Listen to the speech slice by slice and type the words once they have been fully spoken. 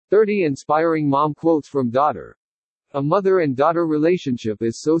30 Inspiring mom quotes from daughter. A mother and daughter relationship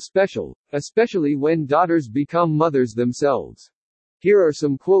is so special, especially when daughters become mothers themselves. Here are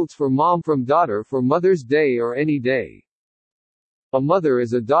some quotes for mom from daughter for Mother's Day or any day. A mother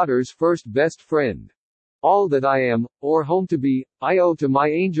is a daughter's first best friend. All that I am, or home to be, I owe to my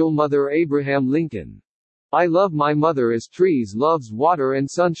angel mother Abraham Lincoln. I love my mother as trees loves water and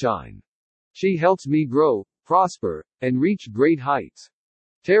sunshine. She helps me grow, prosper, and reach great heights.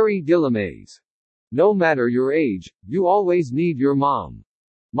 Terry Gillimays. No matter your age, you always need your mom.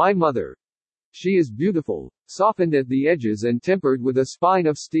 My mother. She is beautiful, softened at the edges and tempered with a spine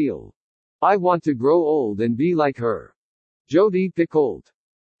of steel. I want to grow old and be like her. Jodi Picoult.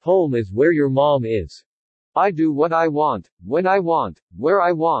 Home is where your mom is. I do what I want, when I want, where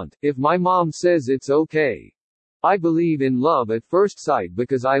I want, if my mom says it's okay. I believe in love at first sight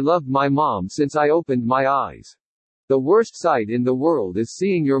because I loved my mom since I opened my eyes. The worst sight in the world is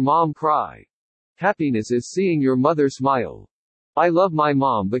seeing your mom cry. Happiness is seeing your mother smile. I love my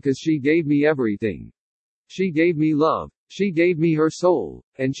mom because she gave me everything. She gave me love, she gave me her soul,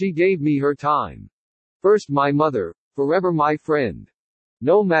 and she gave me her time. First my mother, forever my friend.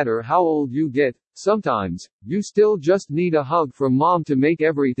 No matter how old you get, sometimes, you still just need a hug from mom to make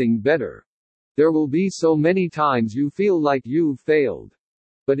everything better. There will be so many times you feel like you've failed.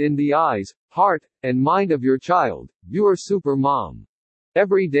 But in the eyes, heart, and mind of your child, you are super mom.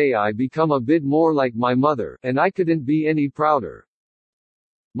 Every day I become a bit more like my mother, and I couldn't be any prouder.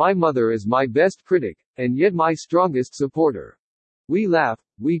 My mother is my best critic, and yet my strongest supporter. We laugh,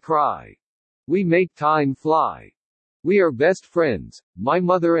 we cry. We make time fly. We are best friends, my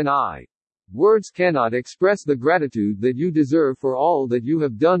mother and I. Words cannot express the gratitude that you deserve for all that you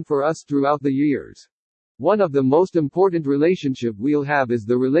have done for us throughout the years. One of the most important relationship we'll have is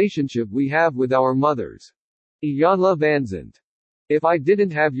the relationship we have with our mothers. Iyanla Vanzant. If I didn't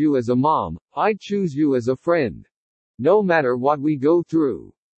have you as a mom, I'd choose you as a friend. No matter what we go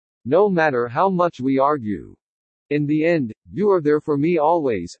through. No matter how much we argue. In the end, you are there for me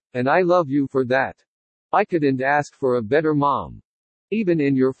always, and I love you for that. I couldn't ask for a better mom. Even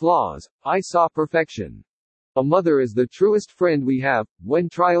in your flaws, I saw perfection. A mother is the truest friend we have, when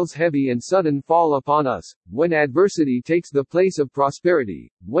trials heavy and sudden fall upon us, when adversity takes the place of prosperity,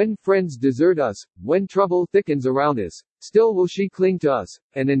 when friends desert us, when trouble thickens around us, still will she cling to us,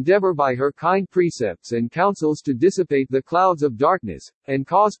 and endeavor by her kind precepts and counsels to dissipate the clouds of darkness, and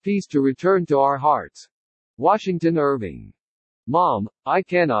cause peace to return to our hearts. Washington Irving. Mom, I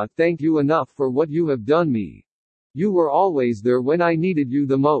cannot thank you enough for what you have done me. You were always there when I needed you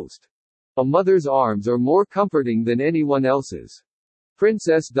the most. A mother's arms are more comforting than anyone else's.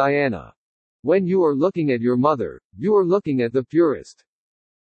 Princess Diana. When you are looking at your mother, you are looking at the purest.